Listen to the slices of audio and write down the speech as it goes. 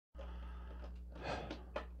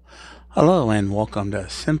Hello and welcome to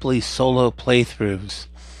Simply Solo Playthroughs.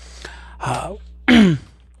 Uh,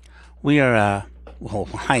 we are, well,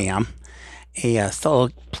 I am a solo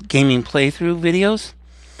gaming playthrough videos.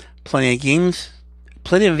 Plenty of games,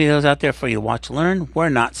 plenty of videos out there for you to watch and learn. We're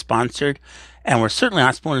not sponsored, and we're certainly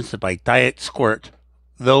not sponsored by Diet Squirt,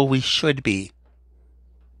 though we should be.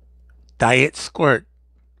 Diet Squirt.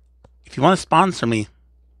 If you want to sponsor me.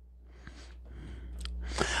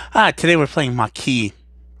 Today we're playing Maquis.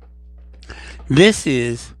 This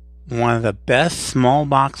is one of the best small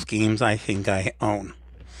box games I think I own.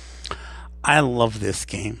 I love this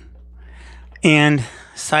game. And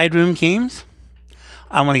Side Room Games,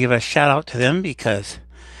 I want to give a shout out to them because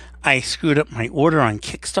I screwed up my order on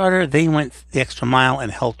Kickstarter. They went the extra mile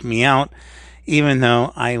and helped me out, even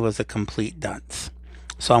though I was a complete dunce.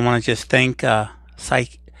 So I want to just thank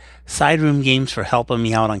Side Room Games for helping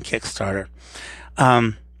me out on Kickstarter.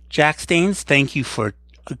 Jack Stains, thank you for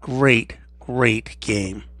a great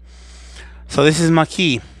game. So this is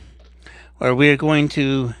Maquis, where we are going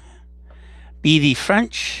to be the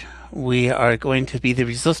French. We are going to be the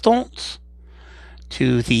resistance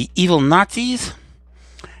to the evil Nazis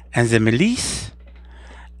and the milice,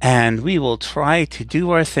 and we will try to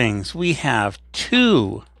do our things. We have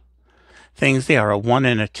two things. They are a 1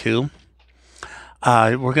 and a 2.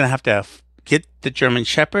 We're going to have to get the German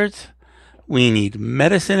Shepherds. We need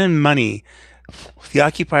medicine and money. The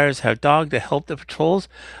occupiers have dog to help the patrols.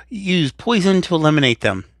 Use poison to eliminate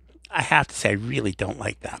them. I have to say, I really don't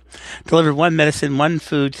like that. Deliver 1 medicine, 1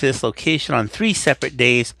 food to this location on 3 separate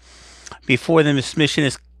days before the mission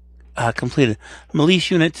is completed. Milice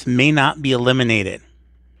units may not be eliminated.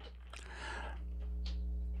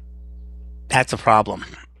 That's a problem.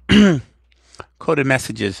 Coded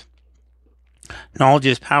messages. Knowledge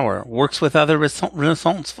is power. Works with other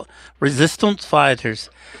resistance fighters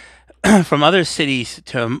from other cities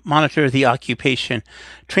to monitor the occupation.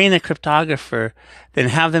 Train a cryptographer, then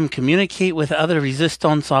have them communicate with other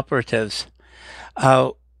resistance operatives.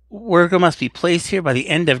 Worker must be placed here by the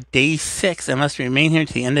end of day 6 and must remain here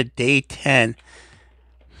to the end of day 10.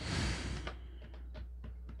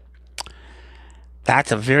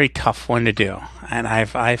 That's a very tough one to do, and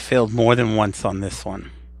I've failed more than once on this one.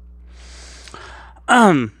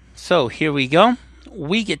 So here we go.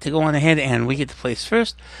 We get to go on ahead and we get to place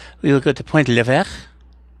first. We will go to Point Lever,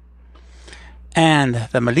 and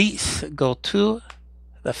the milice go to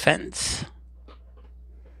the fence.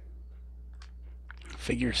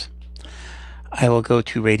 Figures. I will go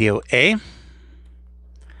to Radio A,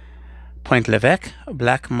 Point Levesque,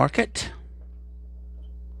 Black Market,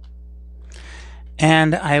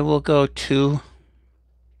 and I will go to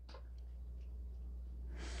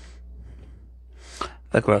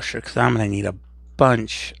the grocer because I'm going to need a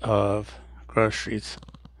bunch of groceries.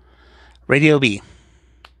 Radio B.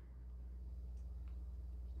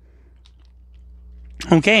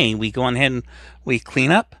 Okay, we go on ahead and we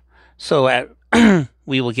clean up. So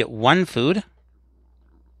we will get 1 food.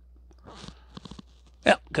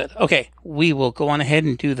 Yeah, good. Okay, we will go on ahead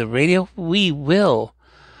and do the radio. We will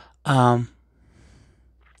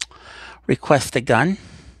request a gun.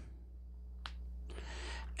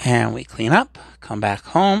 And we clean up, come back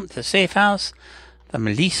home to the safe house. The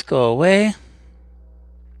milice go away.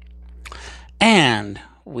 And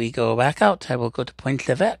we go back out. I will go to Point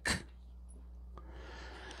Levesque.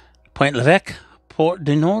 Point Levesque, Port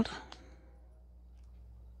du Nord.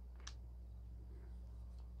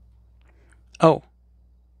 Oh.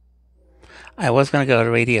 I was going to go to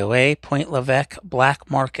Radio A, Point Levesque, Black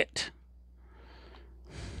Market.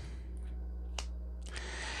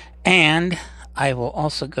 And I will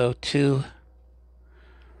also go to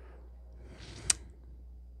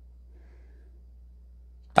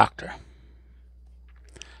Doctor.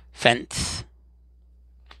 Fence.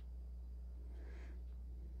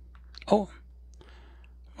 Oh,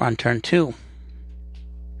 we're on turn 2.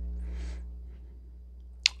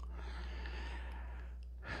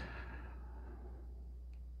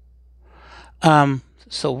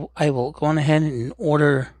 So I will go on ahead and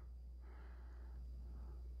order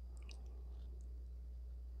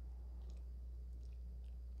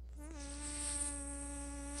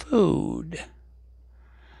food.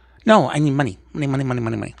 No, I need money.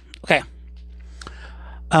 Money. Okay.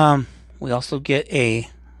 We also get a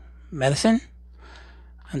medicine.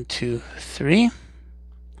 1, 2, 3.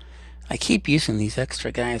 I keep using these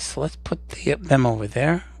extra guys, so let's put them over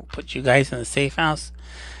there. We'll put you guys in the safe house.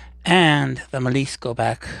 And the milice go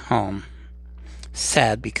back home.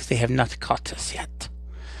 Sad because they have not caught us yet.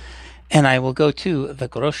 And I will go to the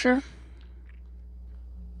grocer.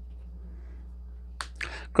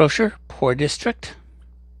 Grocer, Poor District.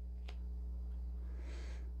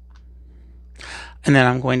 And then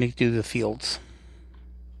I'm going to do the fields.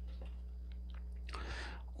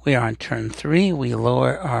 We are on turn 3. We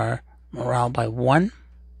lower our morale by 1.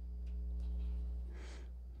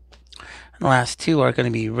 The last 2 are going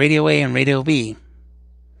to be Radio A and Radio B.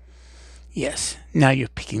 Yes, now you're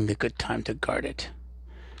picking the good time to guard it.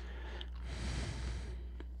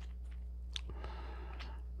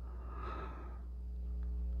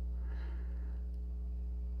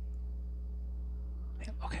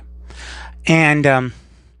 Okay. And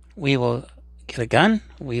we will get a gun.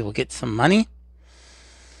 We will get some money.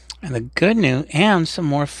 And the good news, and some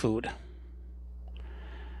more food.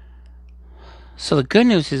 So the good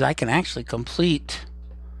news is I can actually complete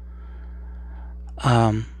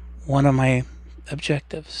one of my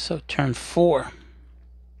objectives. So turn 4.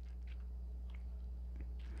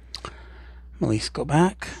 Maquis, go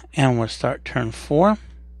back, and we'll start turn 4.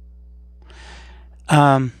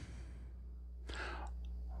 We're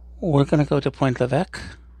going to go to Point Levesque.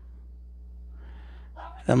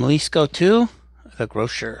 The Maquis go to the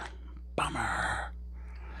grocer. Bummer.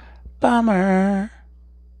 Bummer.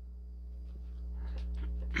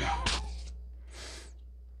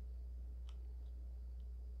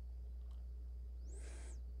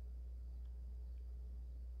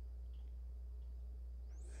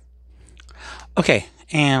 Okay,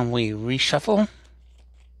 and we reshuffle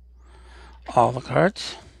all the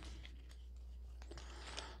cards.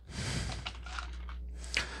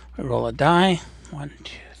 We roll a die. 1,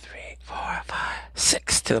 2, 3, 4, 5,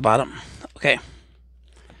 6 to the bottom. Okay.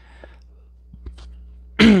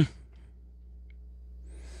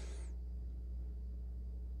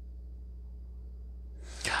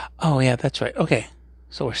 Oh, yeah, that's right. Okay.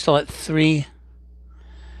 So we're still at 3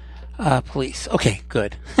 police. Okay,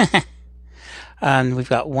 good. And we've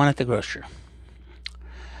got 1 at the grocer.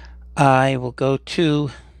 I will go to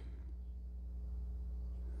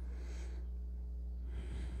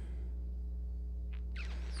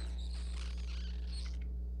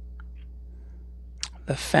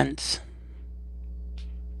the fence.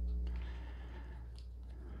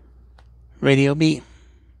 Radio B.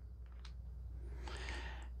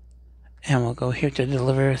 And we'll go here to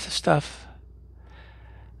deliver the stuff.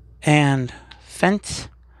 And fence,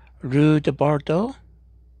 Rue de Bordeaux.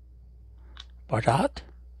 Bardot?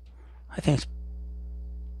 I think it's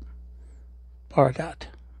Bardot.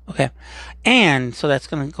 Okay. And so that's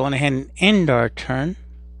going to go ahead and end our turn.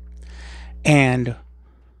 And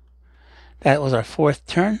that was our 4th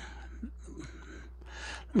turn.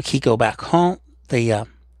 Maquis go back home. The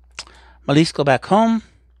Maquis go back home.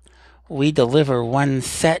 We deliver 1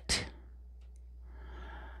 set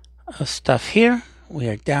of stuff here. We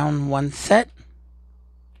are down 1 set.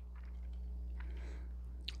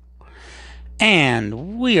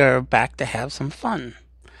 And we are back to have some fun.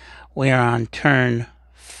 We are on turn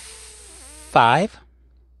 5.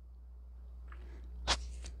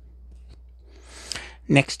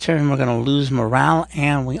 Next turn, we're going to lose morale,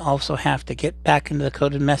 and we also have to get back into the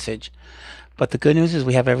coded message. But the good news is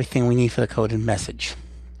we have everything we need for the coded message.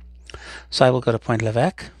 So I will go to Point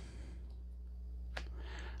Levesque.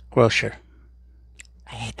 Grocer.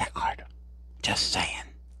 I hate that card. Just saying.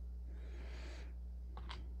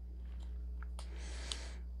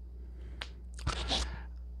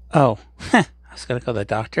 Oh, I was going to go to the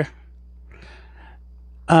doctor.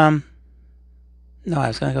 No, I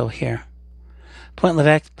was going to go here. Point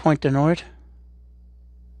Levesque, Point de Nord.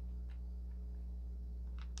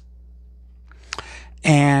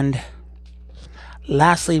 And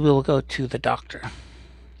lastly, we will go to the doctor.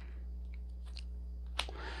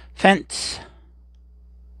 Fence.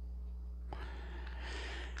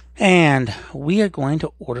 And we are going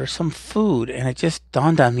to order some food. And it just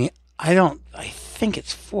dawned on me, I think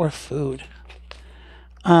it's for food.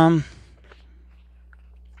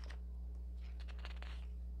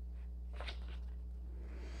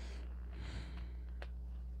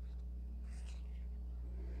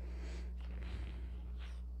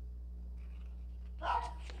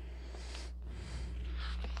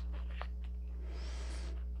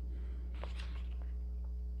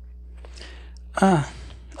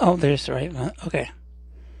 Oh, there's the right one. Okay.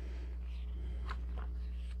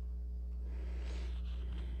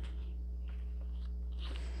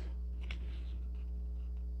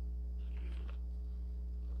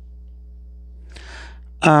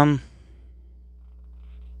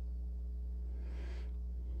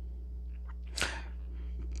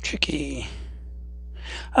 Tricky.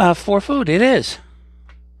 For food, it is.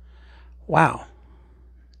 Wow.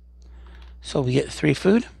 So we get 3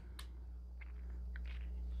 food.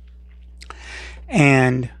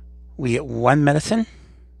 And we get 1 medicine.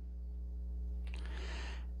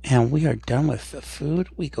 And we are done with the food.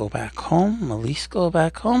 We go back home. Maquis go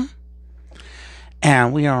back home.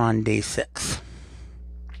 And we are on day 6.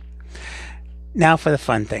 Now for the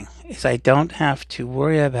fun thing, is I don't have to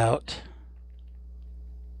worry about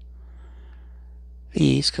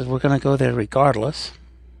these because we're going to go there regardless.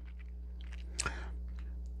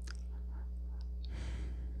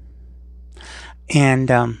 And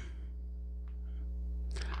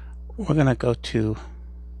we're going to go to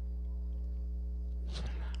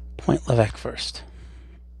Point Levesque first.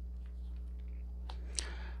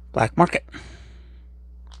 Black Market.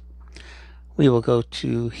 We will go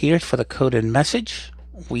to here for the coded message.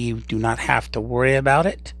 We do not have to worry about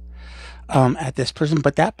it at this person,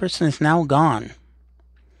 but that person is now gone.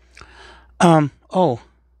 Oh,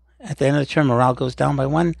 at the end of the turn, morale goes down by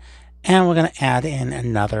 1, and we're going to add in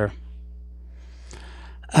another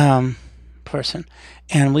person.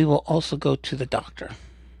 And we will also go to the doctor.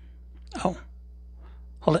 Oh,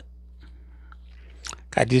 hold it.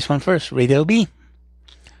 Gotta do this one first. Radio B.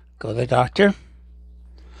 Go to the doctor.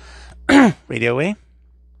 Radio A.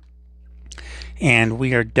 And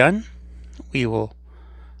we are done. We will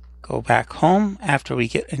go back home after we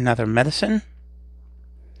get another medicine.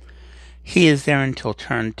 He is there until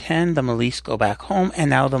turn 10. The Maquis go back home. And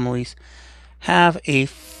now the Maquis have a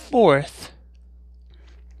 4th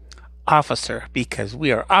officer because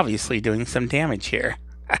we are obviously doing some damage here.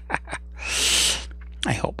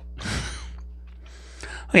 I hope.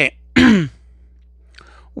 Okay.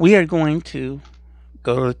 We are going to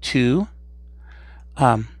go to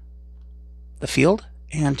the field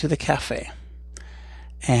and to the cafe.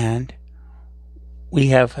 And we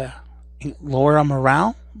have lower our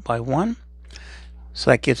morale by 1.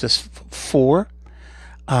 So that gives us 4.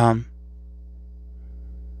 I'm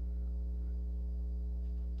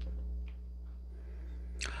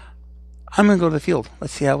going to go to the field.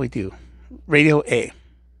 Let's see how we do. Radio A.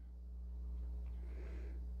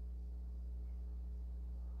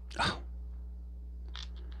 Oh.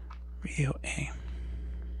 Radio A.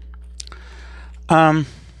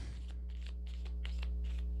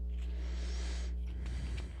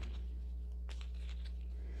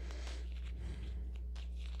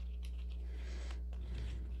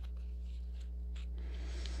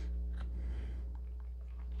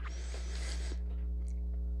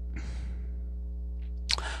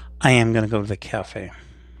 I am going to go to the cafe,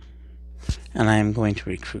 and I am going to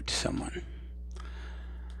recruit someone.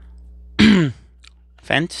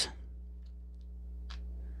 Fence.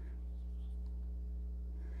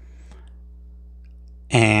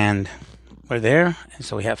 And we're there, and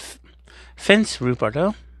so we have Fence,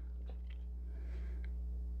 Rupardo,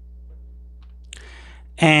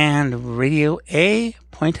 and Radio A,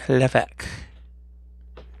 Point Levesque.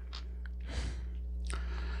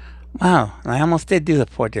 Wow, I almost did do the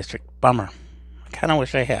poor district. Bummer. I kind of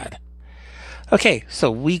wish I had. Okay, so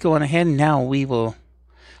we go on ahead. Now we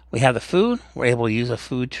have the food. We're able to use the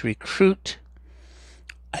food to recruit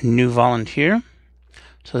a new volunteer.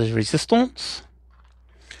 So there's resistance.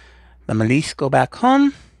 The Maquis go back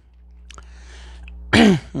home.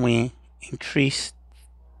 We increase.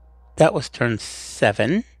 That was turn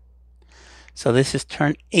 7. So this is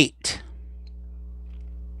turn 8.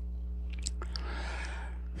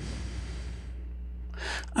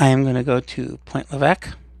 I am going to go to Point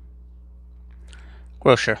Levesque.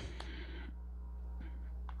 Grocer.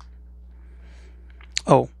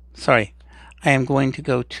 Oh, sorry. I am going to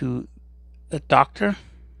go to the doctor.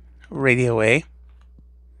 Radio A.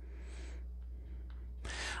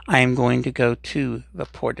 I am going to go to the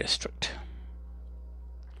poor district.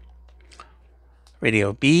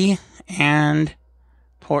 Radio B and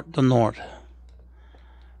Port du Nord.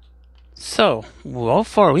 So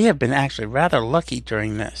far we have been actually rather lucky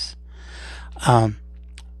during this.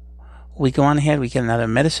 We go on ahead, we get another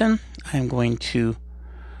medicine. I'm going to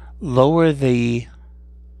lower the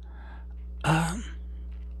I'm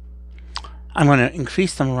going to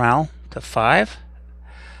increase the morale to 5,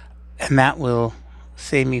 and that will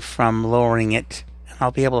save me from lowering it, and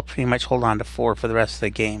I'll be able to pretty much hold on to 4 for the rest of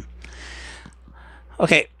the game.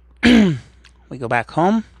 Okay. We go back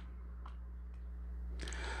home.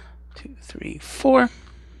 2, 3, 4.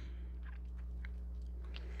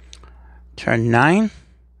 Turn 9.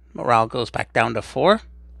 Morale goes back down to 4.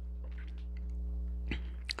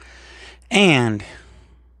 And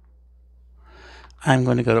I'm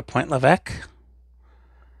going to go to Point Levesque,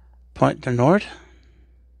 Point du Nord.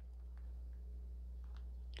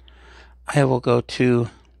 I will go to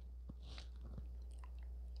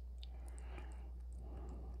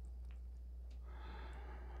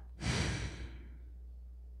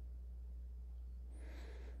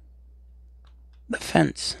the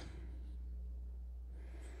fence.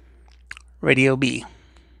 Radio B.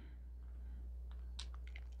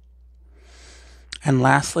 And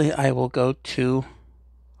lastly, I will go to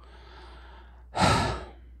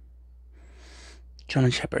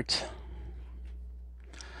German Shepherds.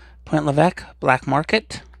 Point Levesque, Black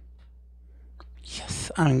Market.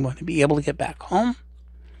 Yes, I'm going to be able to get back home.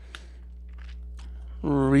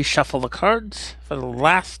 Reshuffle the cards for the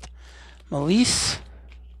last Maquis.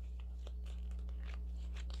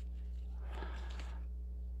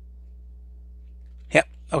 Yep,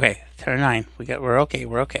 okay, turn 9. We're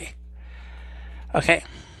okay. Okay.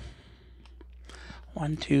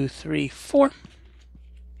 1, 2, 3, 4.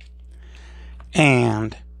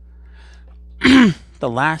 And the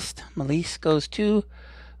last Maquis goes to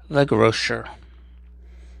the grocer.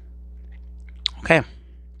 Okay.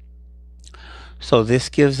 So this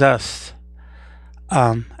gives us,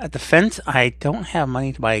 at the fence, I don't have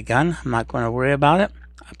money to buy a gun. I'm not going to worry about it,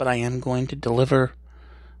 but I am going to deliver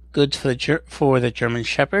goods for the German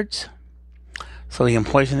Shepherds. So the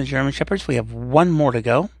employees in the German Shepherds, we have one more to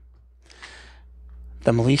go.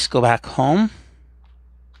 The Maquis go back home.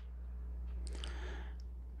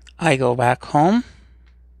 I go back home.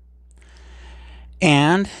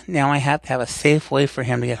 And now I have to have a safe way for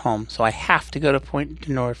him to get home. So I have to go to Point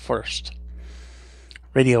du Nord first.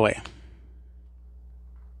 Radio A.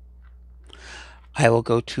 I will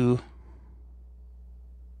go to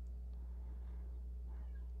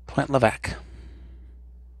Point Levesque.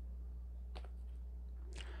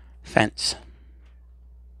 Fence.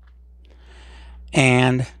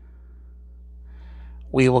 And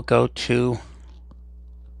we will go to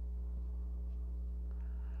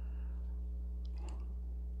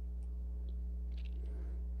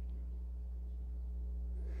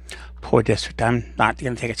Poor District. I'm not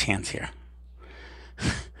going to take a chance here.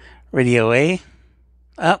 Radio A.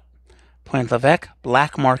 Up. Point Levesque.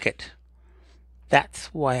 Black Market. That's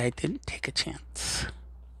why I didn't take a chance.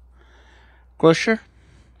 Grocer.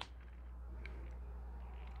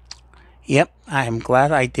 Yep, I'm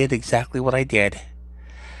glad I did exactly what I did.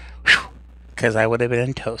 Because I would have been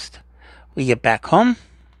in toast. We get back home.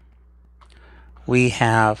 We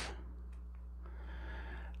have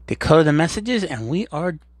decoded the messages, and we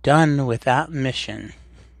are done with that mission.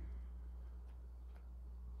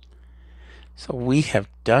 So we have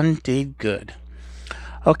did good.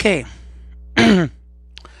 Okay.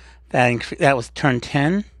 That was turn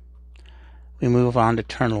 10. We move on to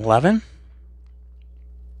turn 11.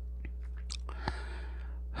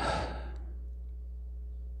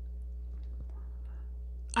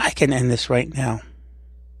 I can end this right now.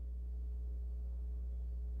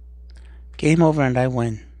 Game over and I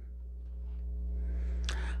win.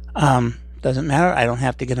 Doesn't matter. I don't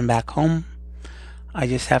have to get him back home. I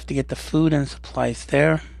just have to get the food and supplies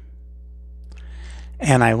there.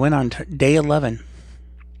 And I went on day 11.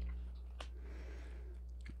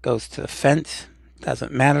 Goes to the fence.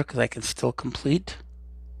 Doesn't matter because I can still complete.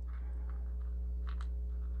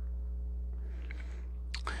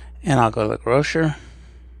 And I'll go to the grocer.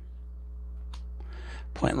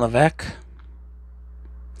 Point Levesque.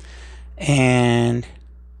 And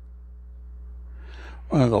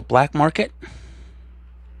we're going to go Black Market.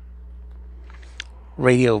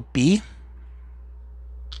 Radio B.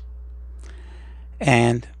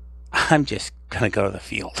 And I'm just going to go to the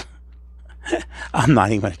field. I'm not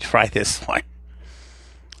even going to try this one.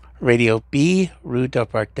 Radio B, Rue de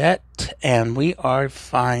Bardette, and we are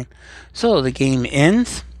fine. So the game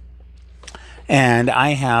ends. And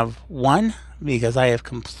I have won because I have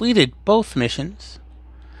completed both missions.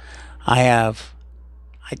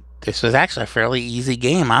 This was actually a fairly easy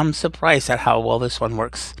game. I'm surprised at how well this one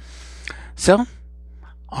works. So,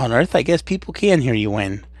 on Earth, I guess people can hear you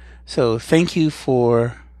win. So, thank you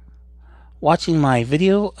for watching my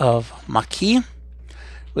video of Maquis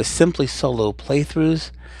with simply solo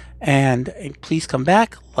playthroughs. And please come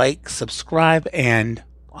back, like, subscribe, and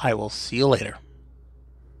I will see you later.